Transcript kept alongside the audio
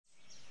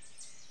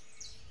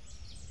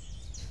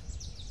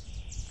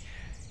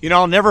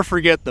I'll never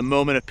forget the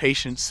moment a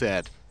patient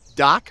said,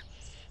 "Doc,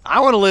 I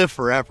want to live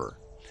forever."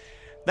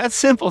 That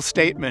simple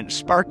statement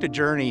sparked a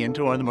journey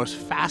into one of the most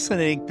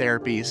fascinating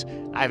therapies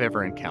I've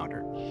ever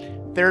encountered,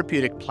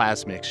 Therapeutic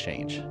Plasma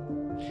Exchange.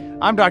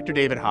 I'm Dr.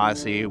 David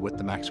Haase with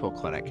the MaxWell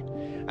Clinic,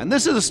 and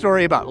this is a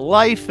story about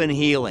life and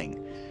healing.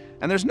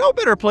 And there's no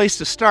better place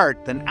to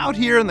start than out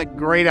here in the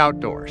great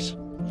outdoors.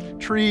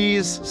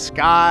 Trees,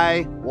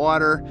 sky,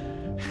 water,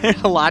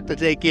 a lot to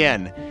take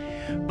in.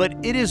 But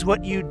it is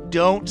what you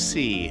don't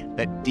see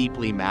that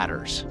deeply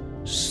matters.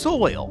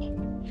 Soil.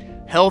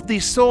 Healthy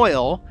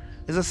soil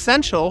is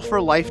essential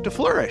for life to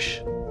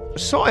flourish.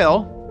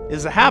 Soil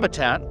is the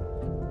habitat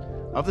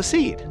of the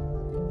seed.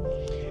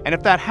 And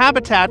if that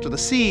habitat of the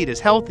seed is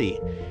healthy,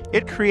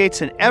 it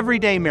creates an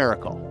everyday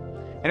miracle.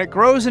 And it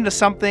grows into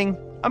something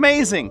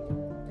amazing.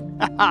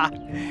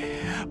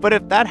 But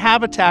if that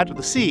habitat of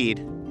the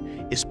seed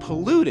is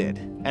polluted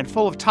and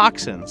full of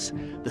toxins,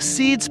 the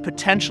seed's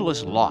potential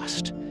is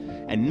lost,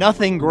 and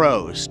nothing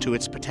grows to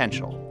its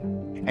potential.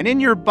 And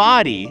in your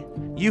body,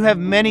 you have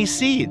many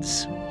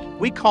seeds.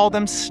 We call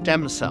them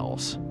stem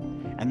cells,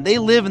 and they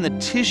live in the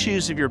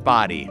tissues of your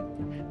body.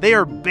 They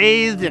are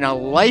bathed in a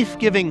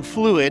life-giving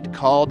fluid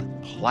called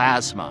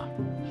plasma.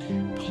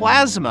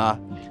 Plasma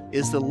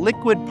is the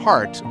liquid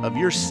part of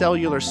your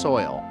cellular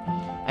soil,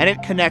 and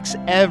it connects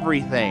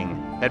everything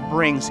that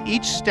brings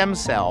each stem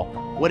cell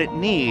what it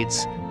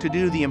needs to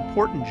do the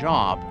important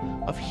job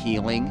of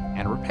healing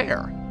and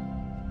repair.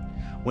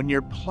 When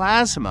your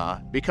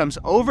plasma becomes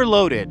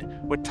overloaded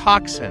with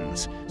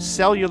toxins,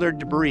 cellular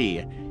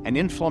debris, and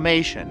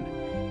inflammation,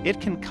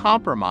 it can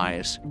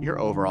compromise your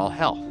overall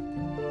health.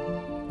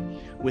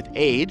 With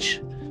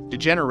age,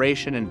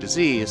 degeneration, and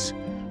disease,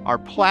 our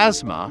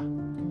plasma,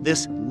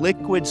 this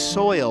liquid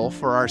soil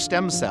for our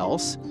stem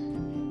cells,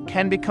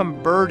 can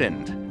become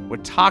burdened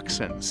with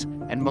toxins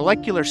and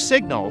molecular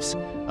signals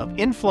of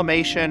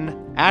inflammation,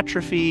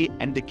 atrophy,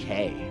 and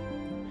decay.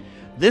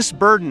 This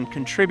burden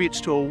contributes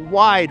to a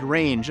wide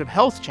range of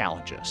health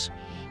challenges,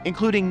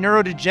 including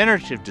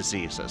neurodegenerative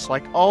diseases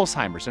like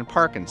Alzheimer's and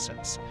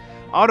Parkinson's,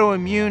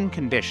 autoimmune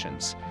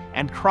conditions,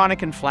 and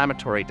chronic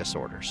inflammatory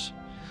disorders,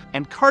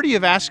 and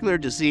cardiovascular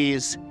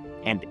disease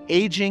and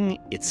aging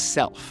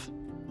itself.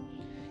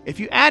 If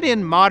you add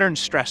in modern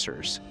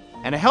stressors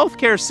and a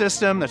healthcare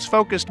system that's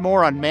focused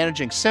more on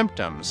managing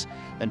symptoms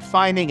than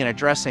finding and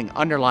addressing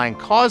underlying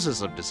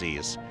causes of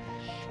disease,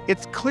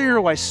 it's clear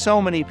why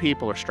so many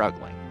people are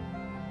struggling.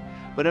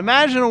 But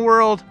imagine a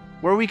world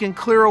where we can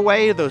clear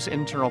away those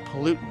internal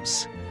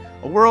pollutants,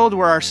 a world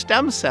where our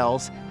stem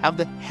cells have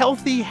the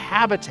healthy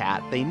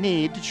habitat they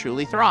need to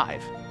truly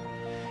thrive.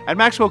 At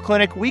MaxWell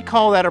Clinic, we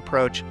call that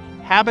approach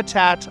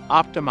Habitat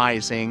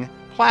Optimizing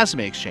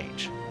Plasma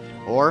Exchange,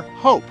 or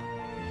HOPE,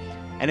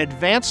 an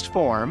advanced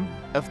form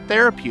of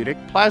therapeutic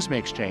plasma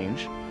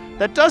exchange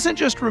that doesn't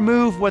just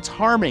remove what's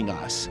harming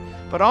us,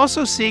 but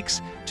also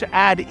seeks to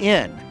add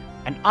in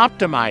and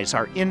optimize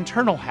our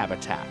internal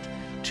habitat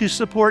to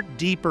support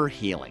deeper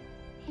healing.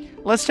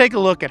 Let's take a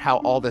look at how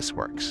all this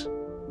works.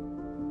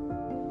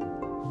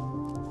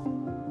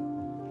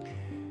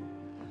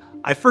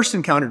 I first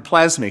encountered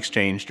plasma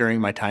exchange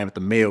during my time at the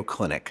Mayo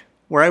Clinic,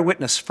 where I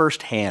witnessed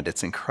firsthand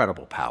its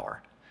incredible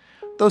power.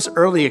 Those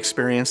early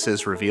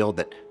experiences revealed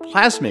that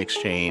plasma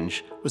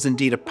exchange was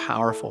indeed a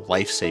powerful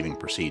life-saving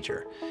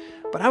procedure.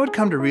 But I would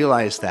come to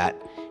realize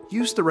that,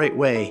 used the right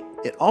way,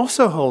 it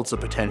also holds the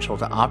potential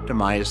to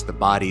optimize the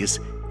body's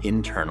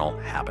internal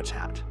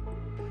habitat.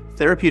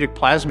 Therapeutic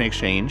Plasma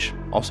Exchange,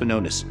 also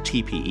known as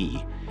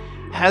TPE,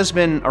 has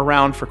been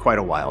around for quite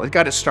a while. It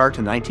got its start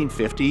in the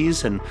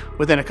 1950s, and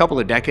within a couple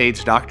of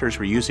decades, doctors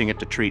were using it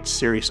to treat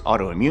serious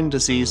autoimmune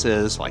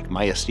diseases like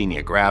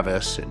myasthenia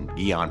gravis and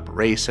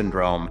Guillain-Barré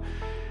syndrome.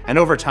 And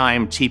over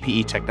time,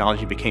 TPE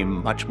technology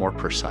became much more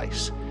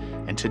precise.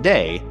 And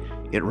today,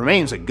 it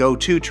remains a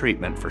go-to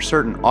treatment for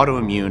certain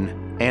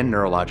autoimmune and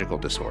neurological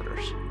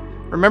disorders.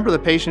 Remember the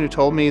patient who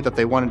told me that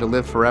they wanted to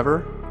live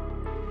forever?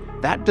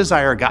 That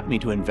desire got me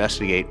to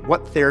investigate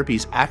what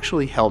therapies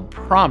actually held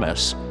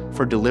promise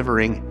for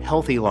delivering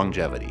healthy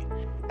longevity.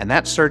 And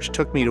that search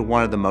took me to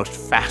one of the most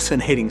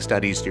fascinating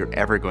studies you're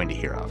ever going to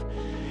hear of.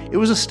 It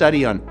was a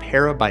study on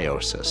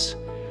parabiosis.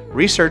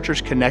 Researchers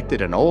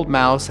connected an old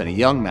mouse and a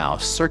young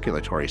mouse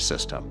circulatory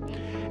system,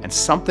 and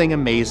something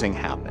amazing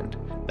happened.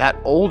 That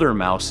older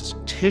mouse's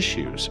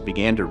tissues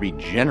began to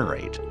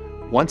regenerate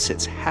once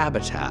its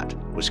habitat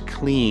was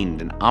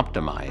cleaned and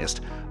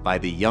optimized by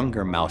the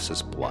younger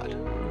mouse's blood.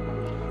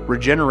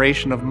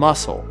 Regeneration of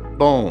muscle,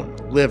 bone,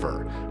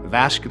 liver,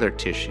 vascular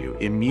tissue,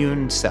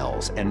 immune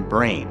cells, and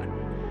brain.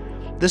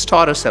 This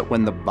taught us that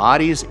when the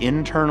body's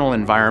internal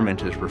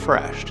environment is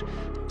refreshed,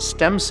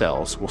 stem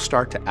cells will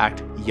start to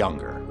act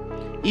younger,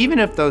 even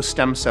if those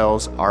stem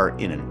cells are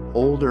in an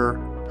older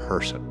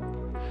person.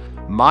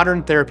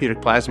 Modern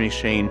therapeutic plasma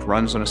exchange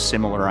runs on a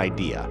similar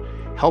idea,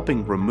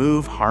 helping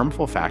remove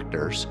harmful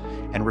factors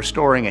and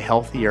restoring a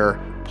healthier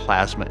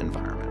plasma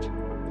environment.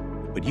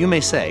 But you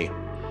may say,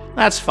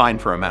 that's fine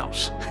for a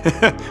mouse,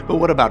 but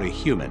what about a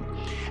human?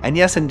 And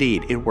yes,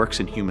 indeed, it works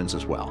in humans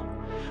as well.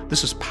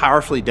 This was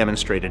powerfully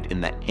demonstrated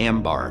in the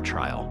AMBAR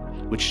trial,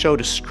 which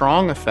showed a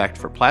strong effect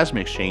for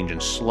plasma exchange in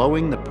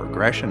slowing the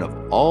progression of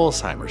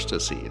Alzheimer's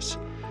disease.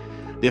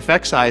 The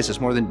effect size is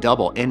more than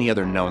double any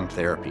other known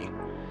therapy.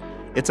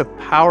 It's a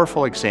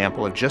powerful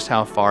example of just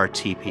how far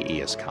TPE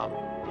has come,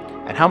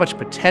 and how much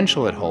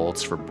potential it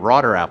holds for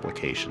broader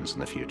applications in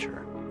the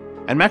future.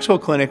 At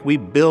MaxWell Clinic, we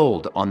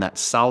build on that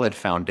solid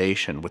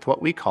foundation with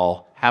what we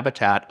call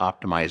Habitat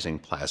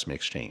Optimizing Plasma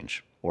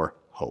Exchange, or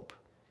HOPE.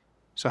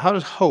 So how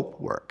does HOPE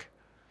work?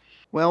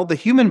 Well, the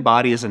human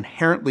body is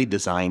inherently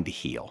designed to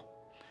heal.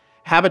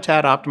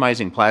 Habitat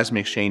Optimizing Plasma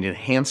Exchange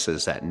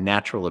enhances that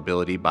natural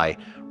ability by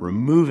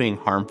removing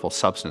harmful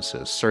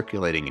substances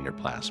circulating in your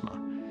plasma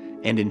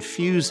and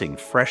infusing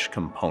fresh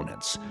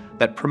components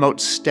that promote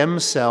stem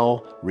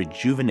cell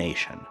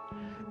rejuvenation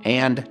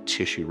and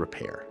tissue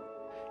repair.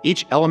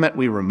 Each element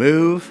we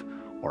remove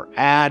or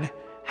add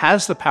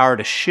has the power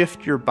to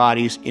shift your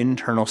body's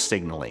internal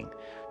signaling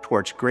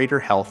towards greater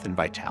health and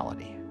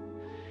vitality.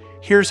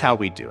 Here's how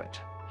we do it.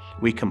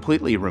 We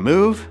completely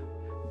remove,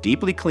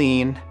 deeply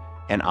clean,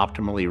 and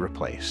optimally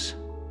replace.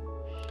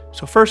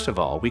 So first of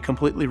all, we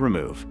completely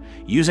remove.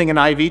 Using an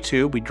IV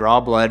tube, we draw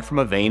blood from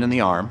a vein in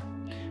the arm,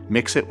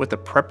 mix it with a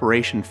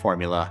preparation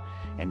formula,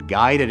 and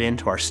guide it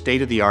into our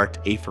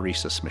state-of-the-art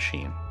apheresis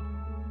machine.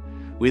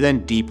 We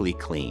then deeply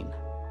clean.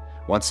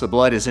 Once the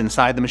blood is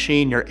inside the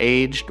machine, your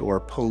aged or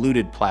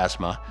polluted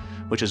plasma,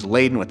 which is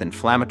laden with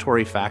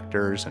inflammatory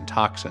factors and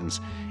toxins,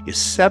 is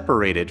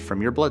separated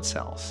from your blood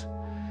cells.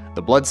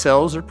 The blood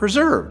cells are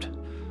preserved,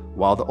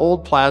 while the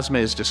old plasma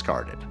is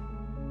discarded.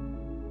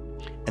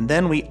 And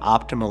then we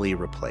optimally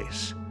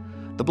replace.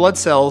 The blood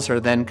cells are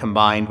then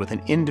combined with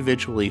an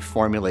individually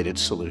formulated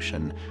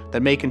solution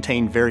that may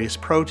contain various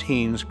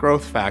proteins,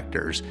 growth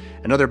factors,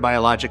 and other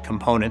biologic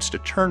components to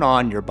turn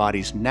on your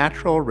body's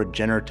natural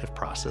regenerative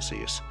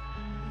processes.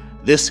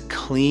 This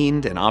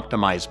cleaned and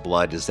optimized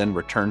blood is then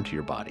returned to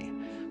your body,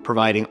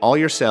 providing all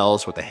your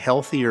cells with a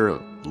healthier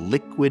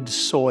liquid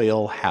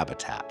soil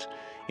habitat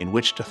in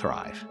which to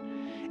thrive,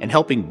 and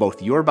helping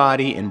both your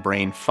body and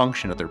brain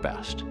function at their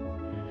best.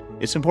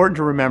 It's important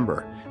to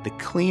remember, the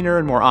cleaner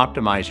and more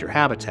optimized your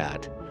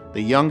habitat,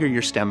 the younger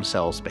your stem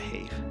cells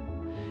behave.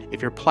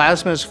 If your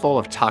plasma is full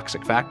of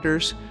toxic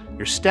factors,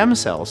 your stem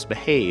cells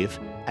behave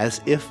as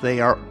if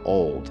they are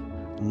old,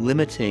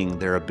 limiting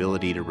their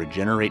ability to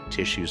regenerate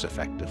tissues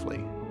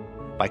effectively.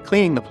 By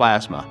cleaning the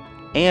plasma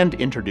and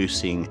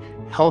introducing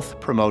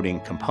health-promoting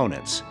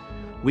components,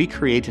 we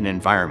create an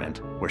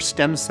environment where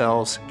stem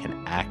cells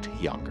can act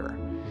younger,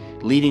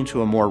 leading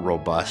to a more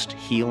robust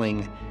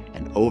healing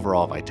and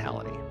overall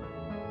vitality.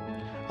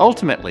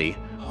 Ultimately,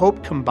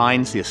 HOPE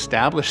combines the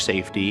established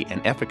safety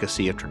and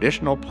efficacy of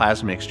traditional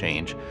plasma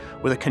exchange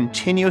with a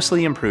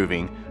continuously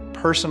improving,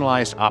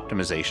 personalized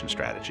optimization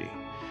strategy.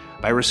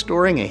 By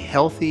restoring a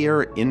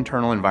healthier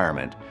internal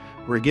environment,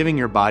 we're giving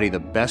your body the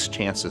best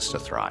chances to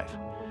thrive.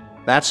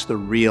 That's the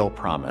real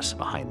promise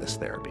behind this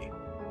therapy.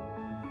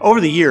 Over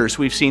the years,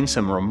 we've seen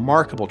some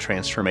remarkable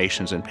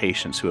transformations in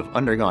patients who have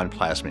undergone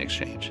plasma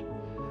exchange.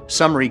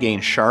 Some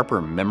regain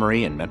sharper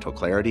memory and mental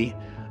clarity,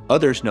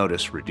 others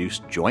notice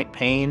reduced joint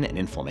pain and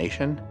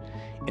inflammation,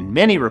 and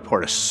many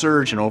report a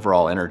surge in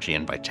overall energy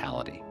and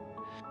vitality.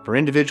 For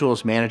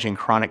individuals managing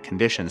chronic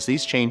conditions,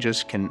 these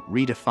changes can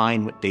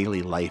redefine what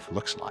daily life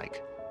looks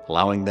like,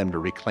 allowing them to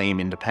reclaim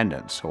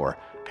independence or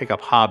pick up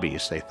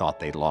hobbies they thought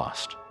they'd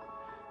lost.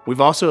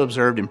 We've also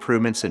observed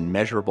improvements in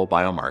measurable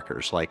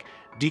biomarkers like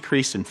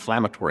decreased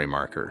inflammatory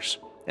markers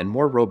and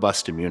more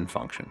robust immune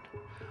function.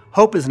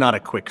 HOPE is not a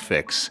quick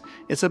fix.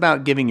 It's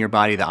about giving your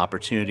body the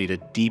opportunity to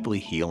deeply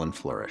heal and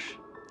flourish.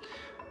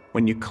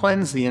 When you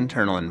cleanse the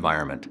internal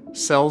environment,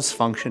 cells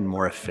function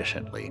more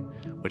efficiently,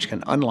 which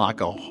can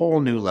unlock a whole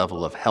new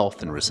level of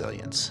health and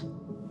resilience.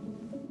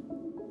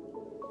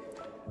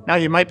 Now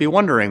you might be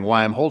wondering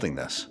why I'm holding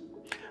this.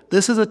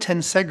 This is a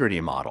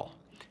tensegrity model.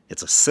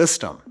 It's a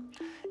system.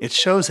 It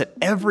shows that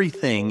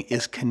everything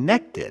is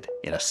connected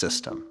in a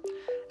system,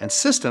 and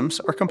systems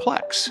are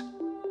complex.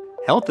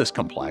 Health is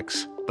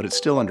complex, but it's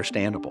still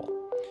understandable.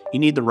 You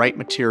need the right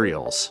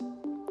materials,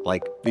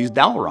 like these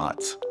dowel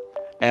rods,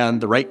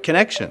 and the right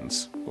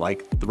connections,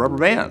 like the rubber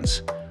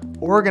bands,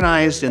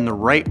 organized in the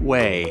right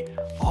way,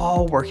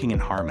 all working in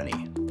harmony.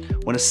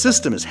 When a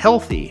system is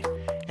healthy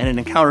and it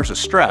encounters a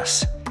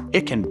stress,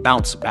 it can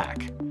bounce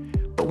back.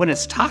 But when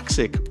it's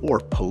toxic or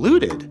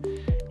polluted,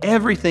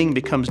 everything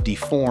becomes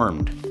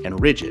deformed and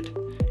rigid,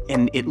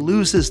 and it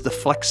loses the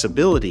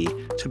flexibility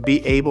to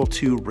be able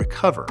to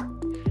recover.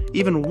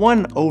 Even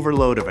one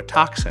overload of a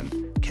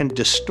toxin can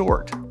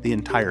distort the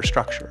entire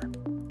structure.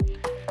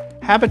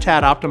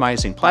 Habitat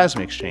Optimizing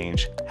Plasma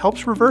Exchange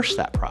helps reverse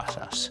that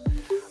process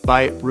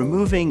by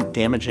removing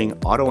damaging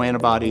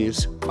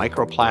autoantibodies,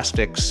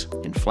 microplastics,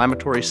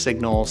 inflammatory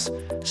signals,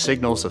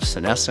 signals of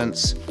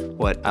senescence,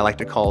 what I like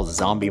to call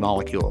zombie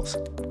molecules,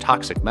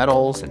 toxic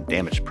metals and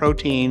damaged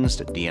proteins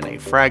to DNA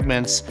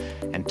fragments,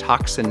 and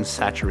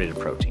toxin-saturated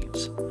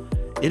proteins.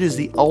 It is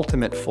the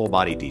ultimate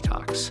full-body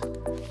detox.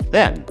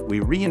 Then, we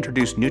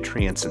reintroduce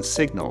nutrients and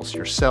signals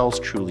your cells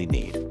truly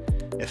need.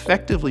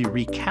 effectively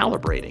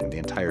recalibrating the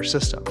entire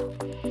system.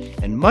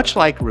 And much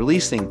like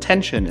releasing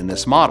tension in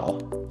this model,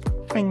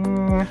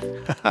 bing,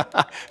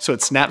 so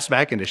it snaps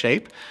back into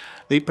shape,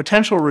 the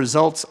potential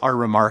results are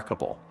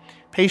remarkable.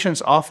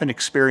 Patients often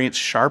experience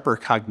sharper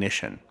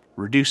cognition,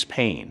 reduced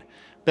pain,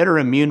 better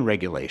immune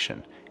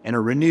regulation, and a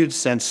renewed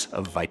sense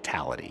of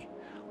vitality,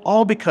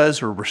 all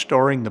because we're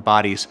restoring the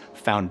body's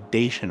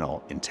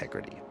foundational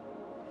integrity.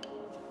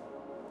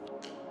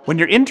 When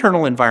your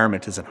internal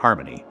environment is in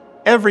harmony,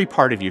 every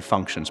part of you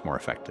functions more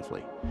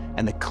effectively,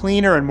 and the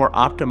cleaner and more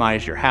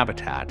optimized your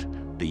habitat,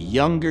 the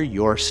younger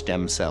your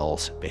stem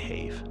cells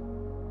behave.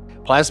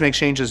 Plasma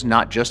exchange is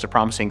not just a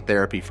promising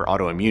therapy for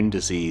autoimmune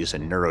disease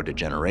and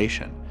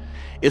neurodegeneration.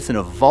 It's an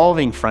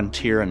evolving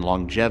frontier in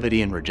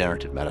longevity and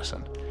regenerative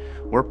medicine.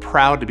 We're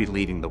proud to be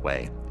leading the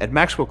way. At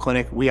MaxWell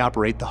Clinic, we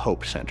operate the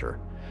Hope Center,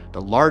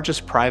 the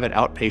largest private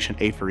outpatient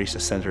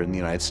apheresis center in the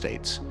United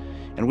States,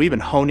 and we've been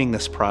honing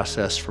this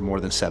process for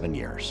more than 7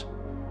 years.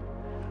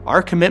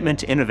 Our commitment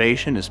to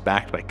innovation is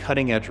backed by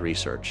cutting-edge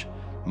research.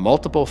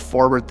 Multiple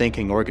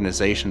forward-thinking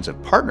organizations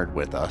have partnered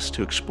with us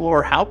to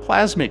explore how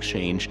plasma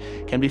exchange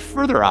can be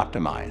further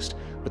optimized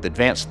with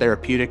advanced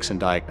therapeutics and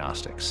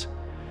diagnostics,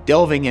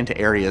 delving into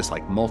areas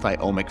like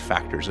multi-omic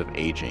factors of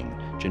aging,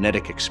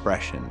 genetic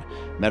expression,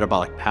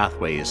 metabolic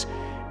pathways,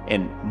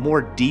 and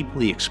more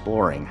deeply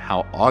exploring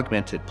how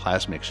augmented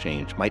plasma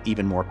exchange might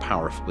even more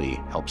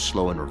powerfully help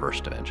slow and reverse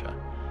dementia.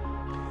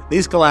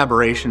 These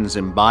collaborations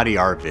embody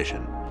our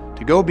vision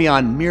to go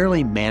beyond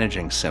merely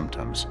managing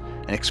symptoms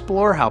and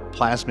explore how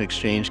plasma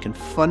exchange can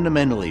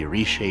fundamentally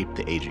reshape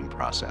the aging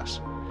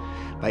process.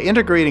 By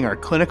integrating our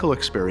clinical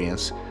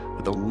experience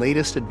with the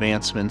latest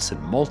advancements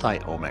in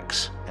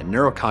multi-omics and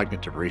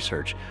neurocognitive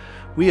research,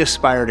 we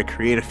aspire to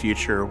create a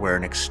future where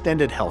an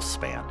extended health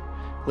span,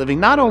 living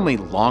not only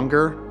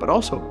longer but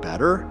also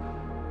better,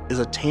 is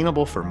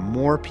attainable for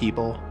more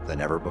people than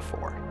ever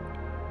before.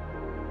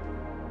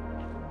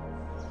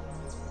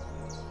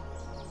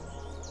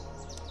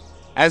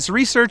 As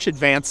research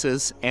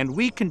advances and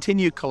we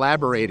continue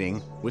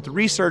collaborating with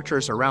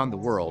researchers around the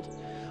world,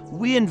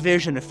 we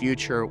envision a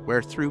future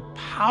where through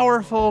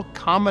powerful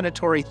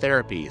combinatory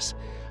therapies,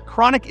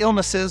 chronic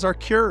illnesses are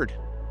cured,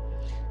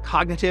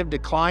 cognitive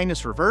decline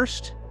is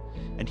reversed,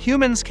 and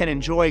humans can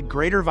enjoy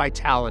greater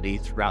vitality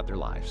throughout their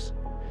lives,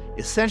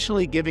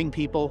 essentially giving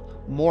people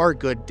more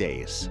good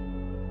days.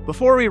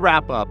 Before we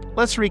wrap up,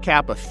 let's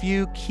recap a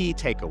few key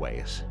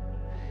takeaways.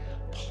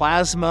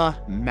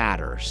 Plasma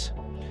matters.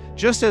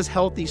 Just as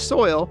healthy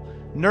soil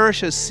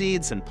nourishes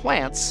seeds and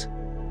plants,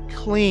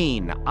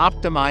 clean,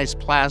 optimized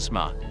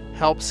plasma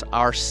helps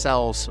our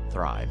cells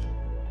thrive.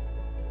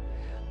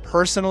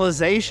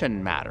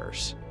 Personalization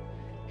matters.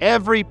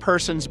 Every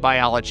person's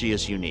biology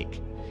is unique,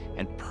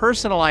 and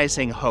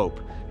personalizing hope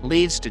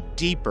leads to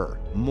deeper,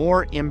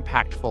 more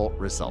impactful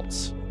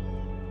results.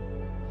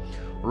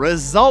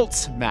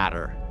 Results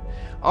matter.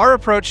 Our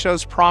approach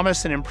shows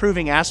promise in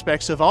improving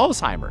aspects of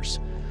Alzheimer's,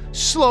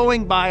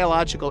 slowing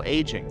biological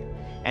aging,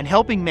 and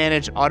helping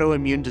manage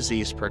autoimmune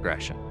disease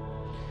progression.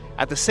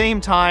 At the same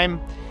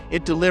time,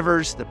 it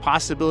delivers the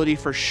possibility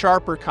for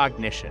sharper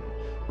cognition,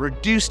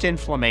 reduced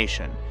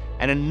inflammation,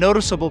 and a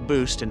noticeable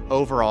boost in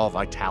overall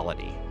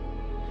vitality.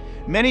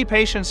 Many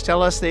patients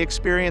tell us they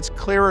experience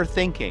clearer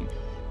thinking,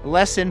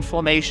 less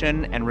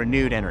inflammation, and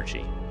renewed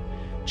energy,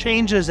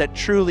 changes that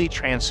truly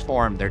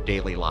transform their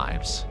daily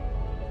lives.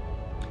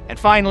 And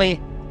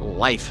finally,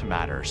 life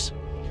matters.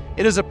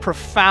 It is a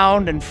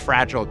profound and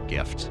fragile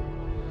gift.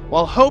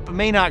 While hope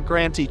may not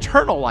grant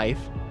eternal life,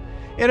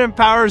 it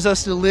empowers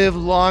us to live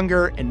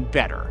longer and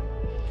better.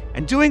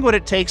 And doing what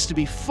it takes to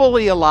be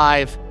fully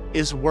alive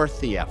is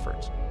worth the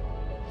effort.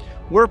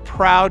 We're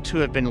proud to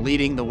have been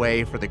leading the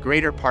way for the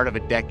greater part of a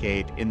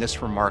decade in this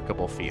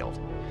remarkable field,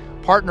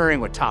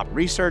 partnering with top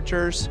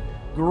researchers,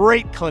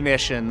 great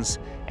clinicians,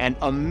 and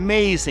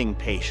amazing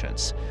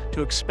patients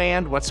to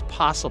expand what's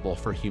possible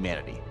for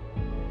humanity.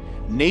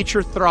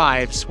 Nature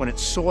thrives when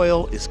its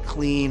soil is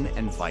clean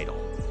and vital.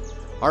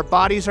 Our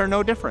bodies are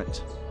no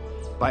different.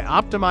 By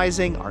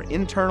optimizing our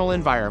internal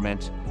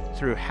environment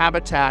through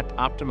habitat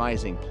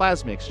optimizing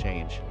plasma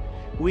exchange,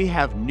 we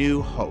have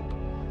new hope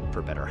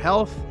for better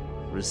health,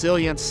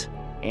 resilience,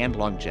 and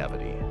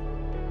longevity.